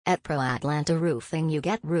At Pro Atlanta Roofing, you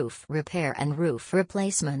get roof repair and roof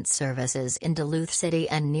replacement services in Duluth City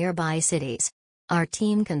and nearby cities. Our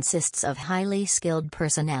team consists of highly skilled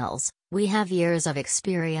personnel. We have years of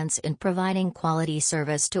experience in providing quality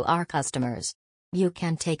service to our customers. You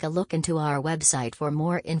can take a look into our website for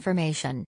more information.